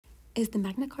Is the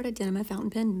Magna Carta Denima fountain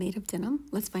pen made of denim?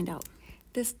 Let's find out.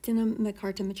 This denim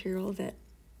micarta material that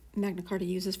Magna Carta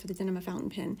uses for the Denima fountain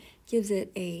pen gives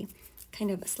it a kind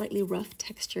of a slightly rough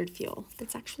textured feel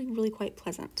that's actually really quite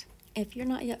pleasant. If you're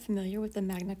not yet familiar with the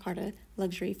Magna Carta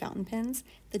luxury fountain pens,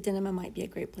 the Denima might be a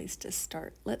great place to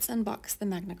start. Let's unbox the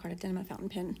Magna Carta Denima fountain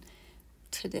pen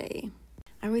today.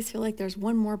 I always feel like there's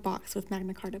one more box with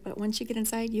Magna Carta, but once you get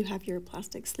inside, you have your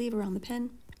plastic sleeve around the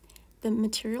pen. The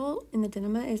material in the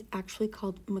Denima is actually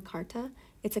called Micarta.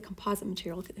 It's a composite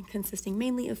material consisting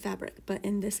mainly of fabric, but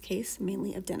in this case,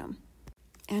 mainly of denim.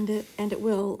 And it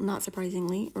will, not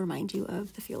surprisingly, remind you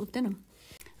of the feel of denim.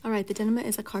 All right, the Denima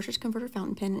is a cartridge converter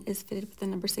fountain pen. It is fitted with a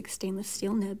number 6 stainless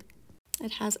steel nib.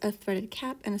 It has a threaded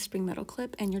cap and a spring metal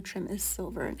clip, and your trim is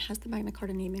silver. It has the Magna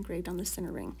Carta name engraved on the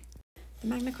center ring. The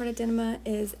Magna Carta Denima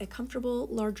is a comfortable,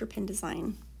 larger pen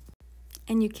design,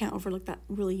 and you can't overlook that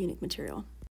really unique material.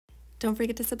 Don't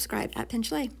forget to subscribe at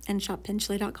Penchalet and shop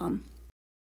penchalet.com.